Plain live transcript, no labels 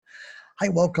Hi,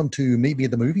 welcome to Meet Me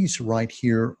at the Movies right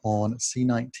here on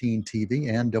C19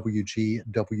 TV and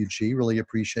WGWG. Really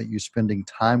appreciate you spending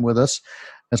time with us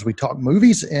as we talk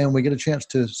movies and we get a chance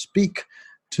to speak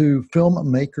to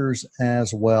filmmakers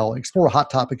as well, explore hot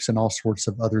topics and all sorts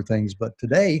of other things. But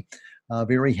today,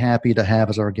 very happy to have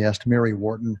as our guest Mary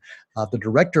Wharton, the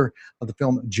director of the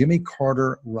film Jimmy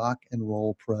Carter, Rock and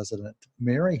Roll President.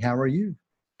 Mary, how are you?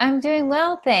 I'm doing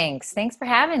well, thanks. Thanks for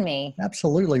having me.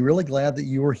 Absolutely. Really glad that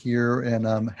you were here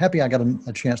and happy I got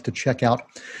a chance to check out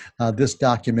this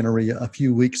documentary a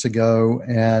few weeks ago.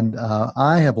 And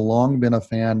I have long been a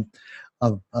fan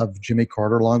of Jimmy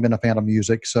Carter, long been a fan of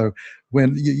music. So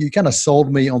when you kind of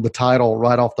sold me on the title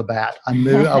right off the bat, I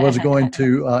knew I was going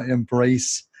to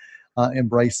embrace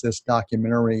this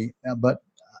documentary. But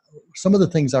some of the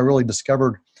things I really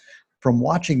discovered from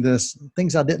watching this,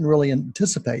 things I didn't really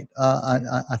anticipate.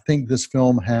 I think this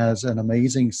film has an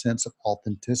amazing sense of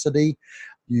authenticity.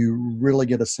 You really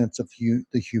get a sense of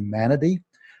the humanity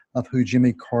of who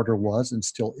Jimmy Carter was and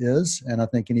still is. And I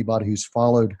think anybody who's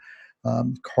followed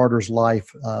Carter's life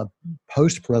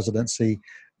post-presidency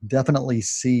definitely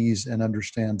sees and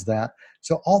understands that.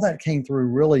 So all that came through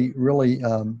really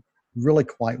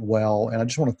quite well. And I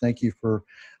just want to thank you for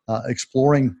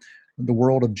exploring the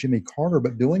world of Jimmy Carter,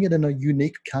 but doing it in a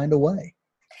unique kind of way.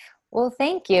 Well,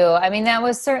 thank you. I mean, that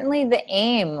was certainly the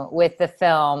aim with the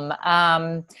film.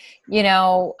 I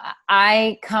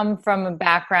come from a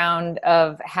background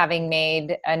of having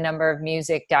made a number of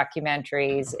music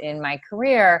documentaries in my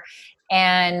career.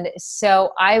 And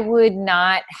so I would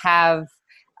not have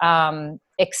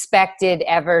expected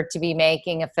ever to be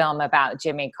making a film about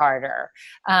Jimmy Carter.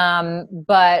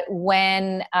 But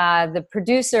when the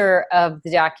producer of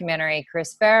the documentary,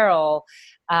 Chris Farrell,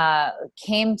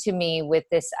 came to me with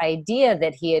this idea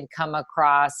that he had come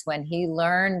across when he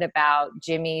learned about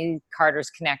Jimmy Carter's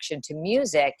connection to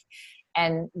music,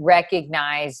 and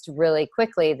recognized really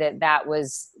quickly that that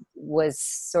was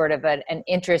sort of an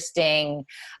interesting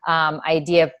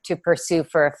idea to pursue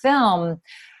for a film.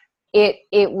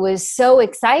 It was so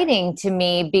exciting to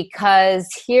me because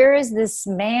here is this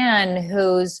man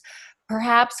who's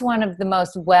perhaps one of the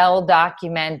most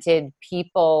well-documented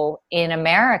people in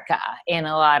America in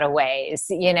a lot of ways.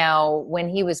 You know, when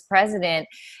he was president,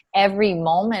 every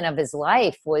moment of his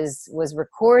life was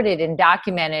recorded and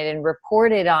documented and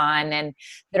reported on. And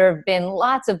there have been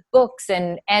lots of books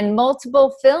and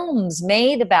multiple films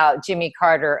made about Jimmy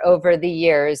Carter over the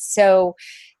years. So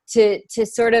to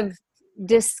sort of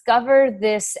discover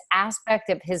this aspect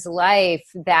of his life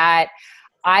that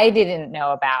I didn't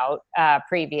know about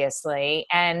previously,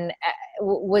 and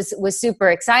was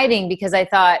super exciting because I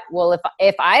thought, well,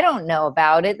 if I don't know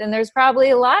about it, then there's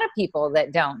probably a lot of people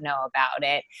that don't know about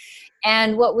it.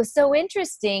 And what was so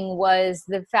interesting was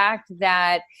the fact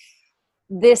that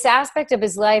this aspect of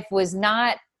his life was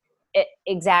not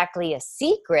exactly a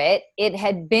secret. It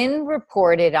had been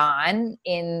reported on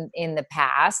in the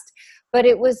past, but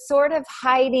it was sort of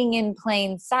hiding in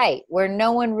plain sight where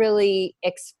no one really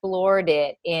explored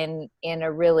it in a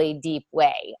really deep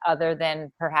way, other than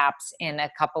perhaps in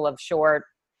a couple of short,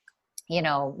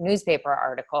 newspaper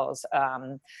articles,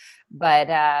 but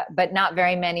not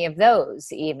very many of those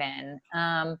even.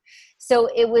 So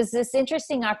it was this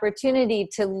interesting opportunity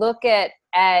to look at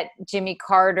Jimmy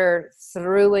Carter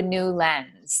through a new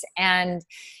lens. And,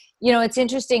 it's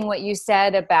interesting what you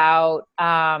said about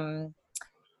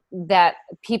that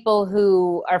people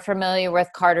who are familiar with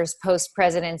Carter's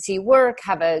post-presidency work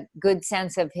have a good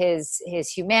sense of his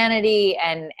humanity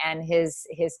and his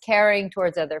caring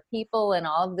towards other people and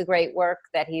all of the great work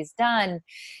that he's done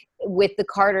with the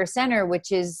Carter Center, which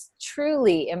is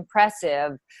truly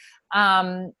impressive,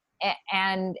 and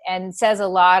says a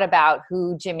lot about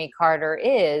who Jimmy Carter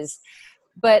is.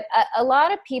 But a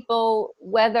lot of people,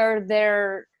 whether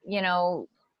they're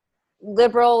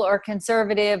liberal or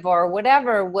conservative or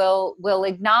whatever, will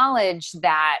acknowledge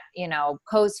that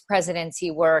post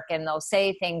presidency work, and they'll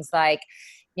say things like,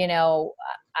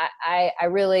 I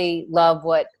really love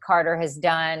what Carter has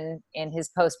done in his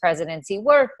post presidency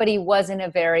work, but he wasn't a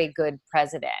very good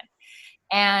president.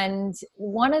 And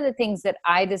one of the things that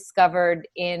I discovered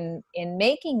in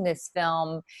making this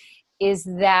film is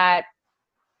that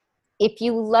if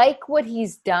you like what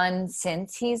he's done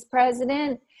since he's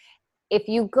president, if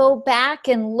you go back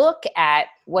and look at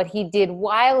what he did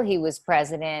while he was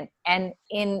president and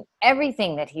in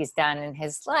everything that he's done in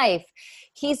his life,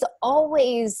 he's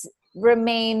always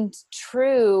remained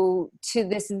true to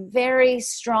this very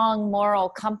strong moral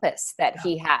compass that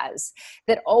he has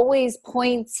that always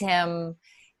points him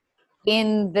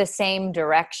in the same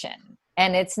direction.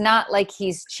 And it's not like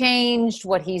he's changed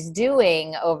what he's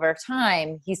doing over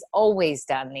time. He's always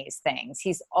done these things.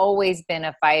 He's always been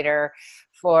a fighter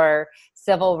for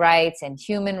civil rights and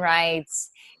human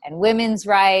rights and women's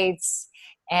rights.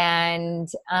 And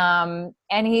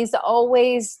he's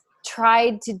always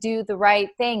tried to do the right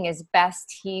thing as best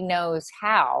he knows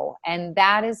how. And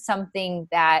that is something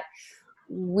that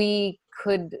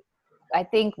I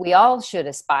think we all should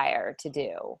aspire to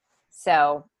do.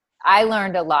 So I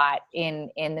learned a lot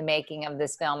in the making of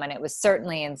this film, and it was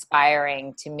certainly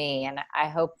inspiring to me. And I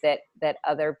hope that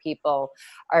other people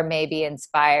are maybe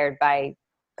inspired by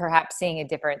perhaps seeing a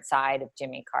different side of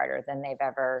Jimmy Carter than they've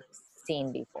ever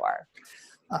seen before.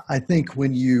 I think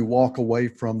when you walk away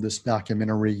from this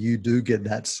documentary, you do get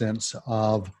that sense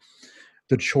of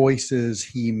the choices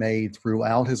he made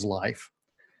throughout his life.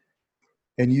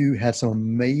 And you had some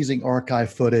amazing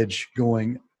archive footage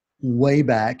going way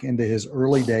back into his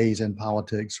early days in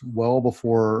politics, well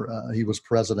before he was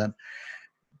president.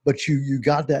 But you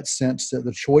got that sense that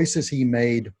the choices he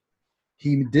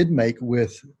did make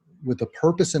with a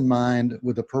purpose in mind,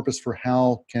 with a purpose for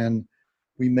how can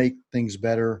we make things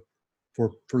better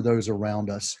for those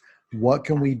around us. What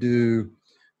can we do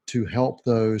to help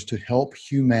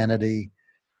humanity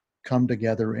come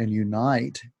together and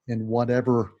unite in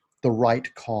whatever the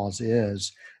right cause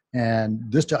is? And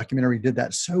this documentary did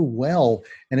that so well.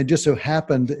 And it just so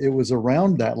happened it was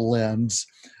around that lens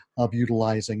of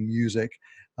utilizing music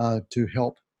to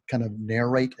help kind of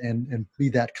narrate and be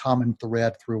that common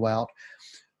thread throughout.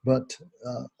 But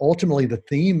ultimately, the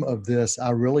theme of this, I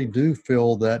really do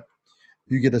feel that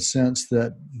you get a sense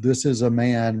that this is a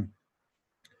man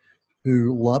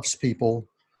who loves people,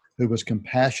 who was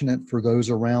compassionate for those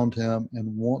around him,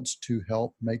 and wants to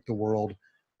help make the world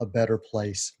a better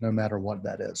place, no matter what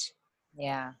that is.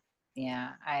 Yeah.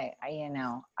 I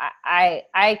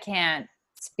can't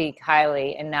speak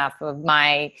highly enough of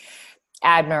my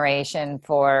admiration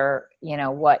for,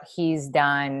 what he's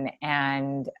done.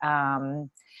 And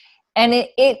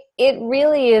it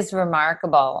really is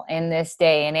remarkable in this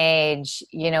day and age.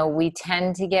 We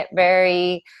tend to get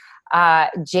very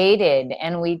jaded,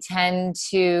 and we tend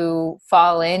to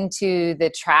fall into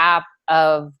the trap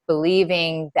of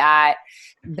believing that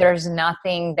there's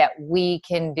nothing that we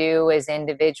can do as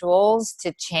individuals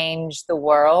to change the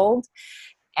world.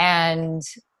 And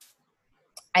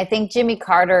I think Jimmy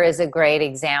Carter is a great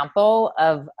example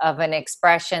of an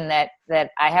expression that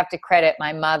I have to credit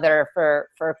my mother for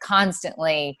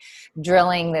constantly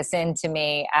drilling this into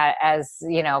me as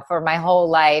for my whole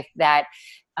life. That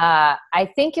I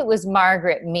think it was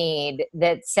Margaret Mead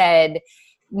that said,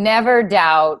 "Never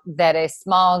doubt that a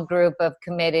small group of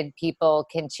committed people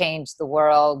can change the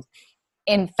world.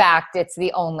 In fact, it's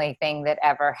the only thing that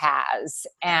ever has."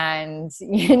 And,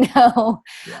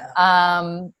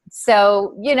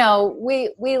 so,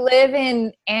 we live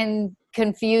in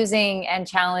confusing and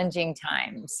challenging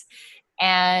times.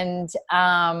 And,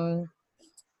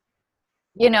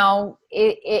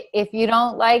 if you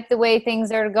don't like the way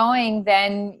things are going,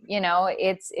 then,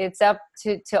 it's up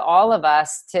to all of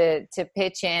us to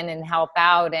pitch in and help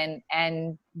out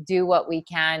and do what we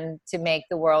can to make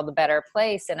the world a better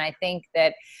place. And I think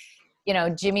that,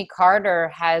 Jimmy Carter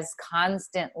has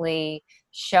constantly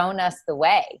shown us the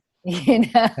way,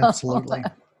 Absolutely.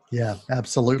 Yeah,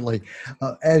 absolutely.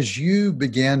 As you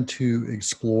began to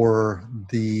explore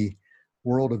the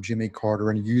world of Jimmy Carter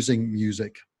and using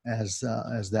music as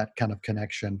that kind of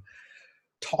connection,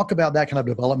 talk about that kind of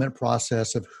development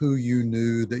process of who you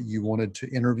knew that you wanted to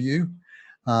interview,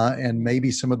 and maybe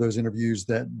some of those interviews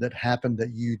that happened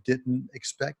that you didn't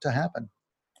expect to happen.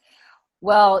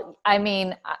 Well, I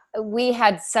mean, we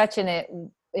had such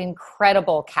an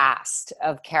incredible cast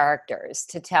of characters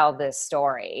to tell this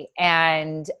story.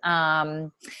 And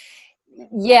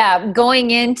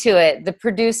going into it, the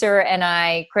producer and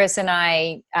I, Chris and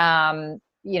I,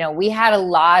 we had a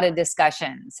lot of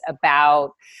discussions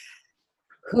about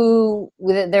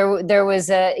there was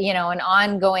an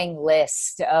ongoing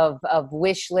list of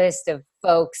wish list of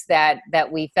folks that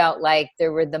we felt like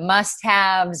there were the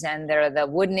must-haves, and there the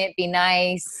wouldn't it be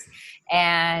nice,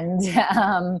 and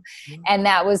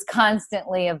that was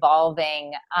constantly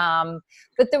evolving.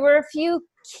 But there were a few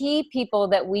key people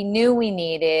that we knew we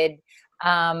needed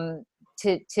to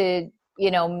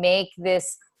make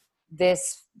this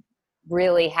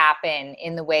really happen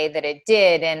in the way that it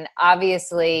did. And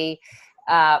obviously,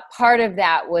 part of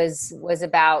that was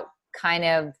about kind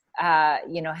of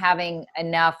having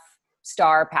enough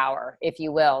star power, if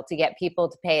you will, to get people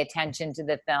to pay attention to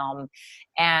the film.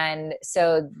 And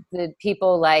so the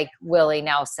people like Willie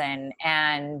Nelson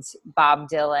and Bob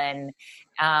Dylan,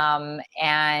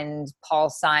 and Paul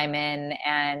Simon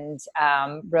and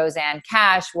Roseanne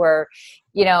Cash were,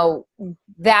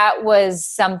 that was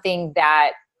something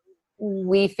that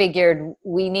we figured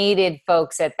we needed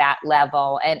folks at that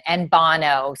level, and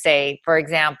Bono, say, for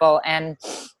example. And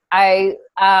I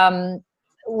I'm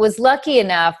lucky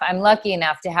enough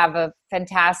to have a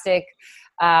fantastic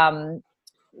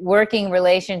working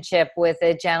relationship with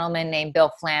a gentleman named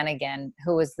Bill Flanagan,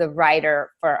 who was the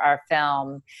writer for our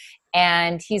film.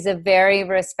 And he's a very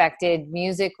respected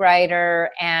music writer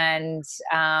and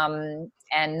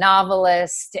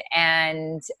novelist,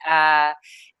 and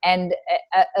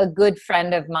a good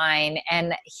friend of mine.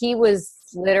 And he was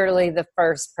literally the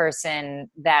first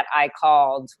person that I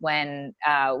called when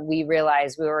we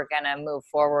realized we were going to move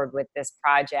forward with this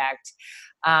project.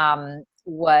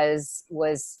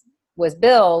 Was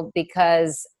Bill,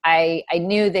 because I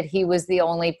knew that he was the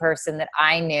only person that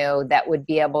I knew that would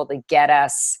be able to get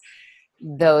us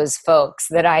those folks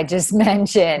that I just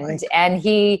mentioned. Right. And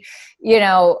he,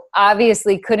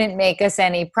 obviously couldn't make us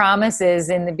any promises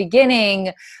in the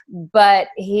beginning, but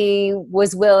he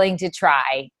was willing to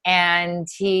try. And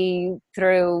he,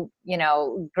 through,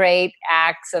 great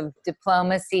acts of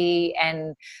diplomacy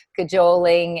and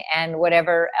cajoling and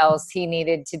whatever else he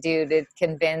needed to do to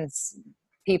convince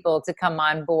people to come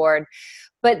on board.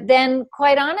 But then,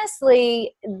 quite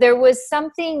honestly, there was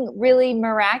something really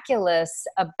miraculous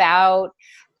about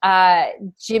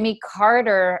Jimmy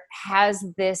Carter has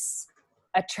this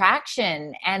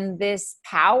attraction and this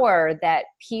power that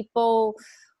people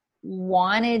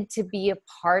wanted to be a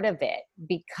part of it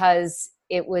because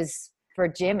it was for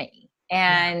Jimmy.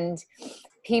 And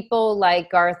people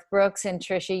like Garth Brooks and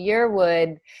Trisha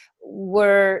Yearwood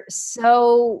were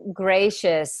so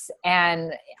gracious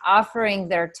and offering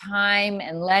their time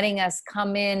and letting us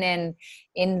come in and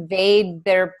invade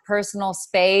their personal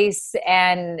space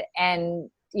and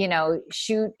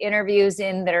shoot interviews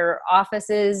in their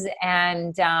offices.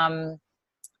 And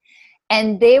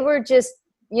they were just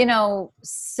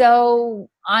so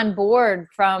on board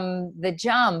from the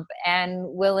jump and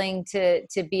willing to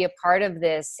be a part of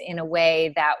this in a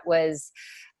way that was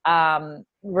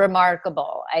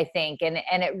remarkable, I think. And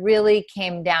it really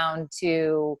came down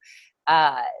to,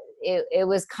 it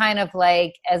was kind of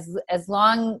like, as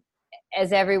long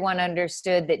as everyone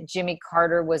understood that Jimmy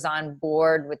Carter was on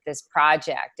board with this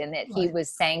project and that he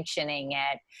was sanctioning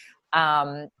it,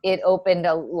 it opened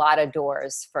a lot of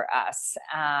doors for us.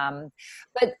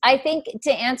 But I think,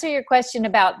 to answer your question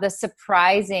about the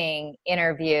surprising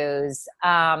interviews,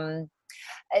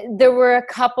 there were a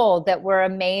couple that were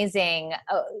amazing,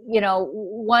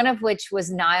 one of which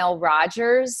was Nile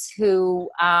Rodgers, who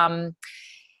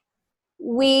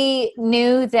we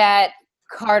knew that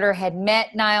Carter had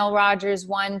met Nile Rodgers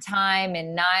one time,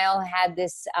 and Nile had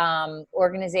this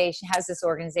has this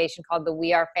organization called the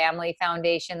We Are Family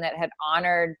Foundation that had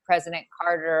honored President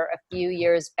Carter a few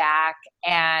years back.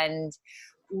 And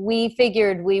we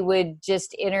figured we would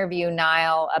just interview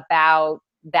Nile about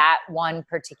that one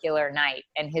particular night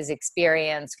and his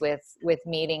experience with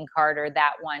meeting Carter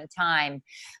that one time.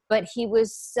 But he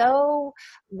was so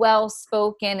well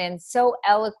spoken and so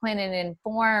eloquent and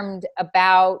informed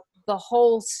about the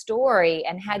whole story,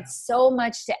 and had so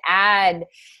much to add,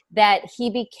 that he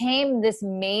became this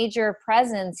major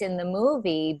presence in the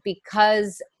movie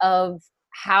because of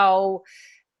how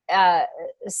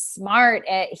smart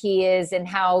he is and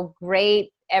how great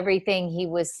everything he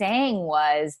was saying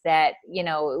was. That it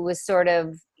was sort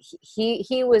of,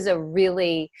 he was a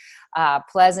really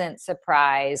pleasant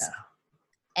surprise.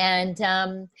 And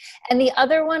the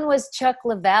other one was Chuck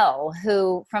Leavell,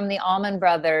 who, from the Allman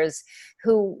Brothers,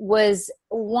 who was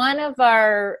one of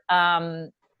our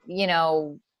not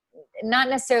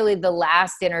necessarily the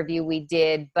last interview we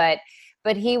did, but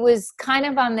he was kind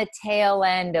of on the tail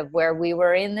end of where we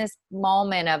were in this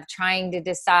moment of trying to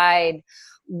decide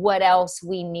what else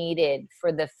we needed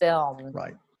for the film.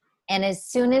 Right. And as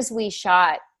soon as we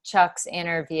shot Chuck's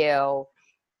interview,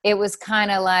 it was kind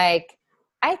of like,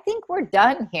 I think we're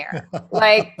done here.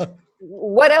 Like,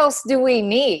 what else do we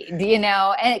need?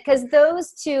 And because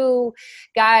those two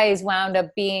guys wound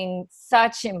up being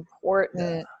such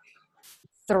important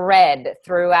thread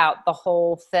throughout the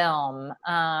whole film.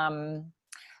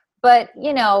 But,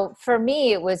 for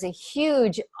me, it was a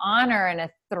huge honor and a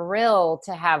thrill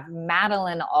to have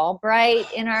Madeline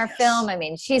Albright in our film. I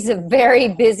mean, she's a very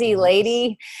busy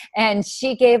lady, and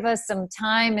she gave us some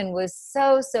time and was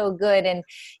so, so good. And,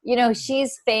 you know,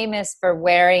 she's famous for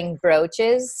wearing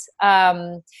brooches.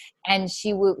 And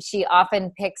she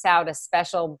often picks out a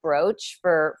special brooch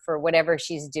for whatever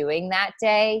she's doing that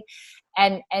day.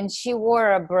 And she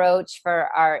wore a brooch for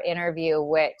our interview,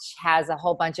 which has a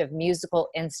whole bunch of musical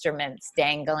instruments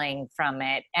dangling from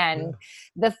it. And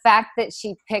the fact that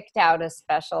she picked out a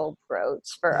special brooch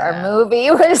for our movie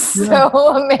was so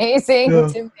amazing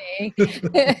to me.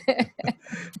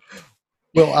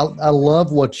 Well, I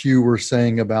love what you were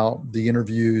saying about the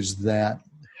interviews that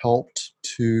helped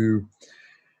to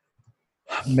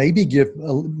maybe give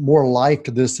more life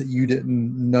to this that you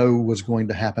didn't know was going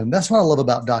to happen. That's what I love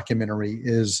about documentary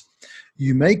is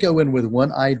you may go in with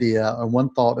one idea or one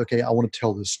thought, okay, I want to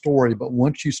tell this story, but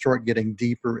once you start getting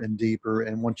deeper and deeper,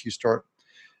 and once you start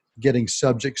getting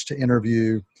subjects to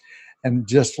interview and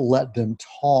just let them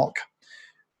talk,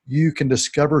 you can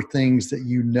discover things that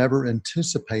you never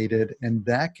anticipated, and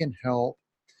that can help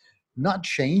not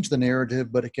change the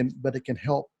narrative, but it can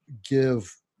help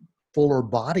give fuller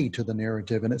body to the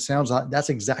narrative. And it sounds like that's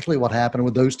exactly what happened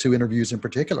with those two interviews in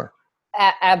particular.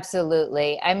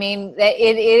 Absolutely. I mean,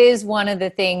 it is one of the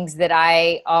things that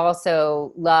I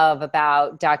also love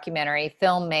about documentary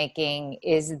filmmaking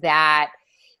is that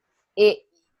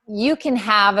you can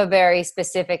have a very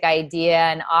specific idea,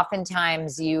 and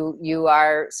oftentimes you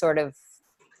are sort of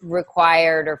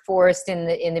required or forced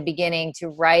in the beginning to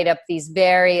write up these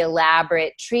very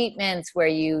elaborate treatments where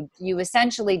you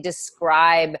essentially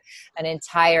describe an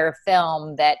entire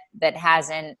film that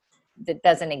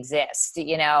doesn't exist,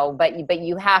 you know, but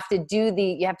you have to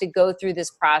you have to go through this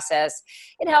process.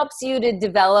 It helps you to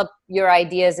develop your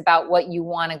ideas about what you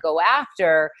want to go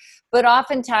after, but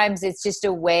oftentimes it's just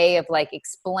a way of like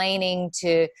explaining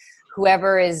to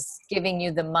whoever is giving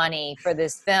you the money for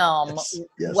this film,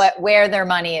 where their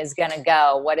money is going to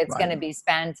go, what it's going to be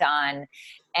spent on,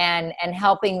 and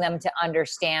helping them to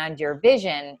understand your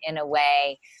vision in a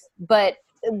way. But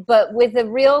with a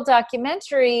real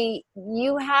documentary,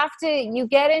 you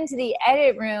get into the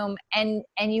edit room and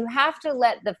you have to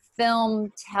let the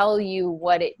film tell you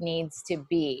what it needs to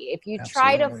be. If you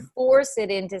try to force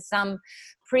it into some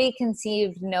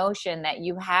preconceived notion that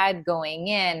you had going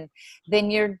in, then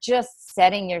you're just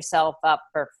setting yourself up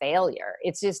for failure.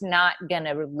 It's just not going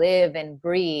to live and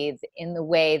breathe in the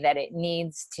way that it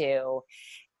needs to.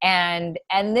 And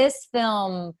this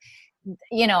film,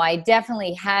 you know, I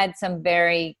definitely had some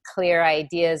very clear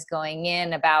ideas going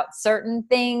in about certain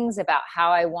things, about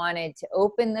how I wanted to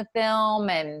open the film,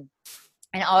 and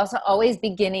also always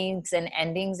beginnings and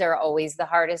endings are always the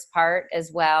hardest part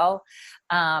as well.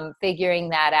 Figuring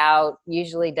that out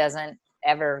usually doesn't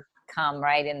ever come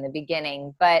right in the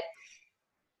beginning. But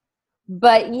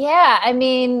yeah, I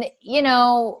mean, you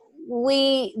know,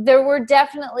 there were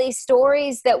definitely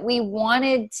stories that we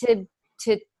wanted to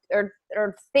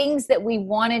or things that we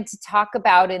wanted to talk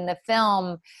about in the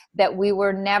film that we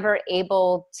were never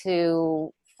able to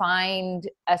find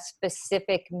a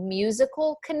specific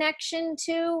musical connection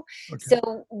to.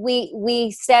 So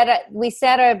we set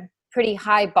a pretty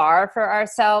high bar for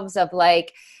ourselves of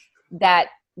like that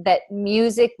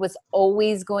music was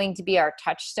always going to be our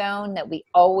touchstone, that we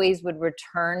always would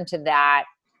return to that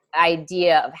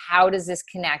idea of how does this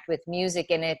connect with music,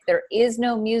 and if there is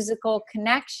no musical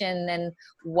connection, then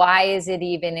why is it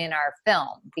even in our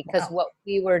film? Because what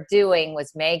we were doing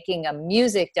was making a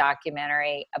music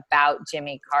documentary about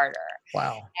Jimmy Carter.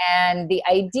 Wow. And the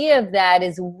idea of that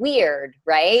is weird,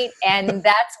 right? And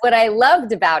that's what I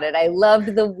loved about it. I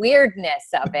loved the weirdness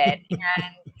of it.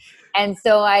 And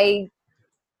so I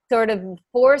sort of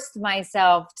forced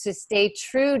myself to stay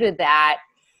true to that,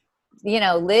 you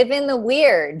know, live in the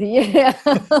weird.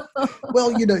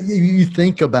 Well, you know, you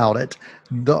think about it.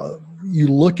 You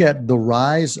look at the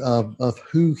rise of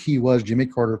who he was, Jimmy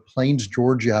Carter, Plains,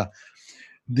 Georgia,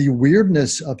 the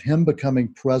weirdness of him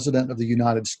becoming president of the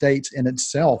United States in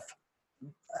itself.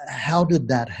 How did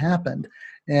that happen?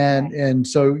 And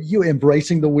so you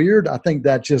embracing the weird, I think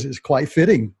that just is quite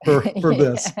fitting for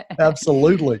this.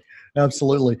 Absolutely.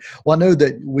 Absolutely. Well, I know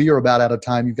that we are about out of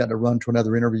time. You've got to run to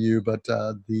another interview, but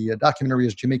the documentary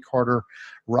is Jimmy Carter,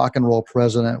 Rock and Roll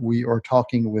President. We are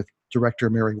talking with director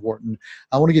Mary Wharton.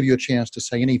 I want to give you a chance to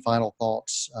say any final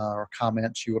thoughts or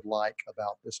comments you would like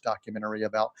about this documentary,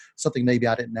 about something maybe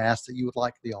I didn't ask that you would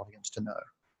like the audience to know.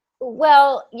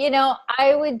 Well, you know,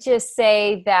 I would just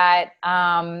say that,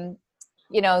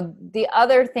 you know, the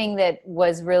other thing that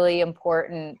was really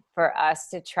important for us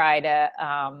to try to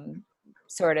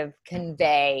sort of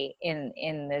convey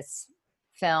in this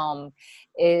film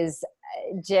is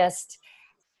just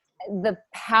the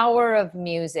power of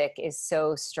music is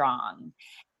so strong.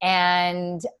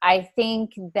 And I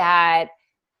think that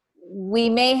we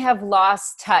may have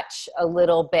lost touch a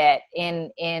little bit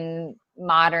in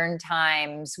modern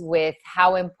times with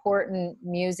how important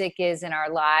music is in our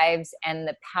lives and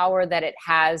the power that it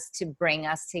has to bring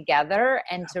us together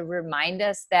and to remind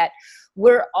us that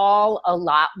we're all a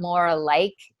lot more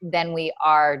alike than we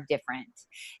are different.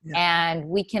 Yeah. And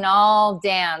we can all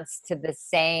dance to the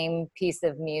same piece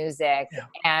of music, Yeah.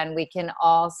 and we can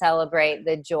all celebrate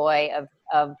the joy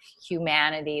of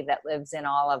humanity that lives in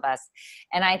all of us.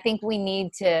 And I think we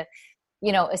need to,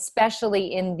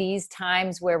 especially in these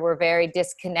times where we're very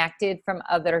disconnected from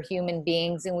other human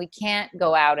beings and we can't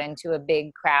go out into a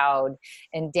big crowd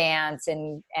and dance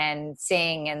and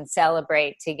sing and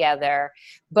celebrate together,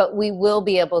 but we will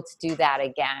be able to do that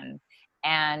again.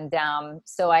 And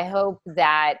so I hope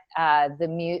that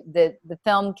the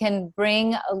film can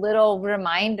bring a little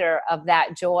reminder of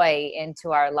that joy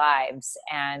into our lives,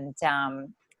 and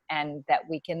that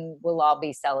we'll all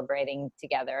be celebrating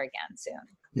together again soon.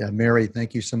 Yeah, Mary,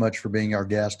 thank you so much for being our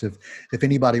guest. If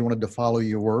anybody wanted to follow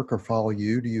your work or follow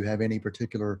you, do you have any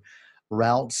particular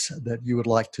routes that you would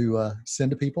like to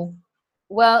send to people?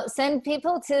 Well, send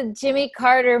people to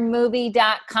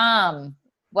jimmycartermovie.com.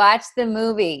 Watch the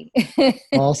movie.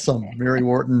 Awesome. Mary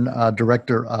Wharton,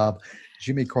 director of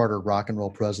Jimmy Carter, Rock and Roll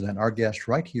President, our guest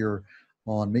right here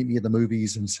on Meet Me at the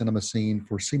Movies and Cinema Scene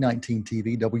for C19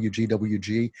 TV,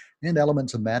 WGWG, and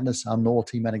Elements of Madness. I'm Noel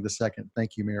T. Manning II.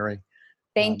 Thank you, Mary.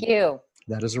 Thank you.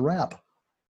 That is a wrap.